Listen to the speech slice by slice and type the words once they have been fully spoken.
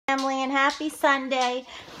and happy Sunday.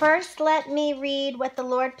 First, let me read what the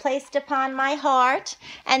Lord placed upon my heart,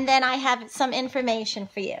 and then I have some information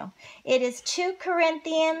for you. It is 2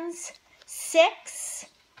 Corinthians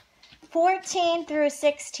 6:14 through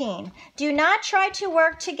 16. Do not try to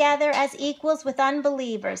work together as equals with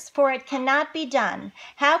unbelievers, for it cannot be done.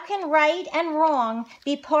 How can right and wrong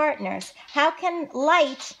be partners? How can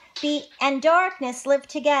light and darkness live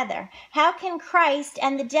together? How can Christ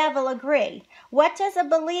and the devil agree? What does a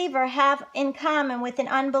believer have in common with an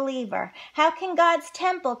unbeliever? How can God's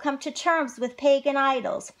temple come to terms with pagan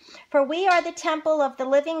idols? For we are the temple of the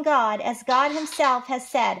living God, as God himself has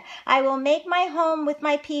said, I will make my home with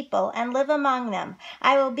my people and live among them.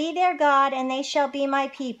 I will be their God, and they shall be my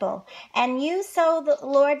people. And you, so the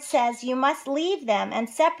Lord says, you must leave them and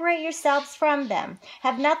separate yourselves from them.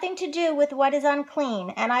 Have nothing to do with what is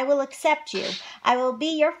unclean, and I will accept you. I will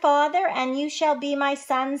be your father, and you shall be my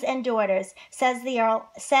sons and daughters, says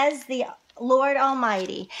the Lord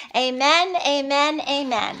Almighty. Amen, amen,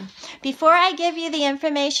 amen. Before I give you the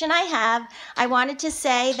information I have, I wanted to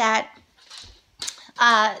say that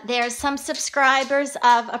there's some subscribers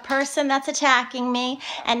of a person that's attacking me,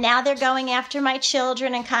 and now they're going after my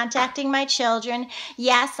children and contacting my children.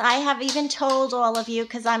 Yes, I have even told all of you,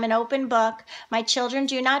 because I'm an open book, my children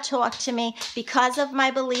do not talk to me because of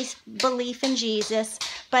my belief in Jesus.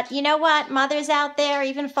 But you know what, mothers out there,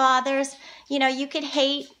 even fathers, you know, you could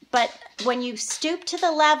hate, but when you stoop to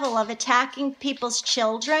the level of attacking people's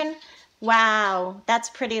children, wow, that's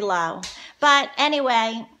pretty low. But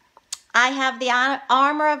anyway, I have the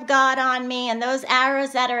armor of God on me, and those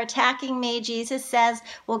arrows that are attacking me, Jesus says,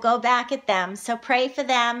 will go back at them. So pray for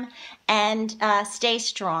them and stay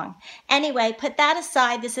strong. Anyway, put that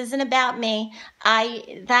aside. This isn't about me.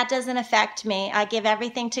 That doesn't affect me. I give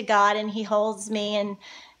everything to God, and he holds me and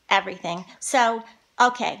everything. So,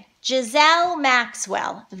 okay, Giselle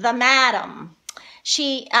Maxwell, the madam.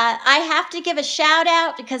 I have to give a shout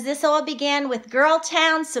out because this all began with Girl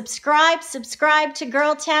Town. Subscribe to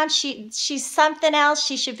Girl Town. She's something else.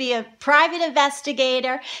 She should be a private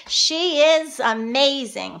investigator. She is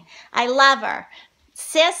amazing. I love her.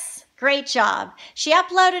 Sis, great job. She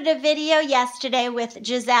uploaded a video yesterday with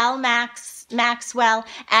Giselle Maxwell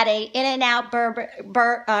at a In-N-Out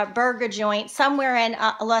burger joint somewhere in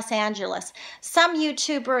Los Angeles. Some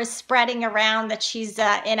YouTuber is spreading around that she's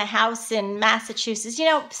in a house in Massachusetts. You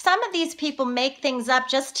know, some of these people make things up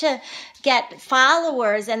just to get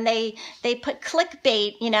followers, and they put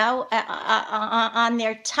clickbait, you know, on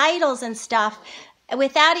their titles and stuff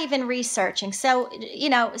without even researching. So, you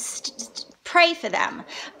know, pray for them.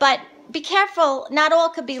 But be careful. Not all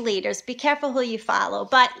could be leaders. Be careful who you follow.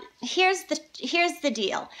 But here's the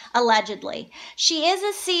deal. Allegedly, she is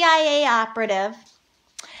a CIA operative.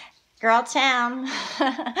 Girl Town.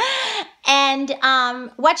 And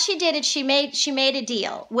what she did is she made a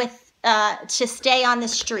deal with to stay on the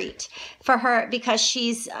street for her because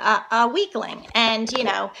she's a weakling. And you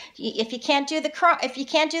know, if you can't do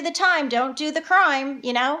the time, don't do the crime.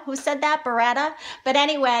 You know who said that? Beretta. But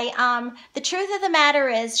anyway, the truth of the matter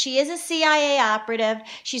is she is a CIA operative.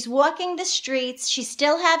 She's walking the streets. She's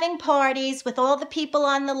still having parties with all the people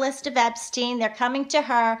on the list of Epstein. They're coming to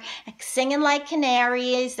her, singing like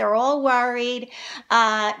canaries. They're all worried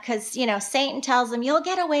because you know Satan tells them, "You'll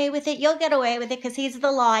get away with it. You'll get away with it," because he's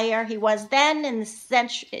the liar. He was then in the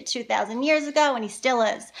century, 2,000 years ago, and he still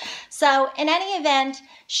is. So in any event,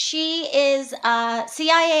 she is a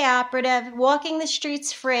CIA operative walking the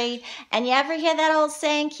streets free. And you ever hear that old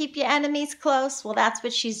saying, keep your enemies close? Well, that's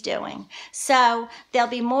what she's doing. So there'll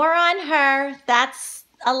be more on her. That's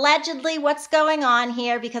allegedly what's going on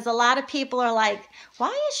here, because a lot of people are like,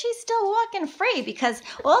 why is she still walking free? Because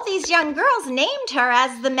all these young girls named her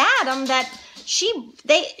as the madam that she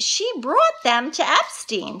brought them to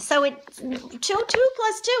Epstein. So 2 +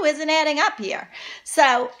 2 isn't adding up here.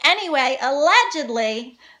 So anyway,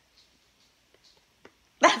 allegedly,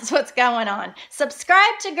 that's what's going on.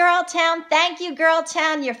 Subscribe to Girl Town. Thank you, Girl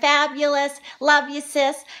Town. You're fabulous. Love you,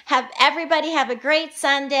 sis. Everybody have a great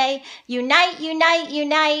Sunday. Unite, unite,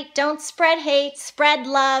 unite. Don't spread hate. Spread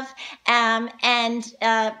love. And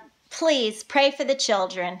please pray for the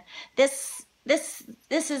children. This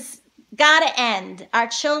is gotta end. Our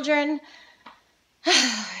children.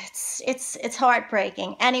 It's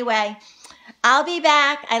heartbreaking. Anyway, I'll be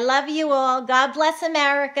back. I love you all. God bless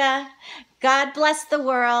America. God bless the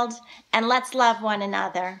world, and let's love one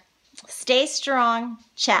another. Stay strong.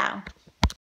 Ciao.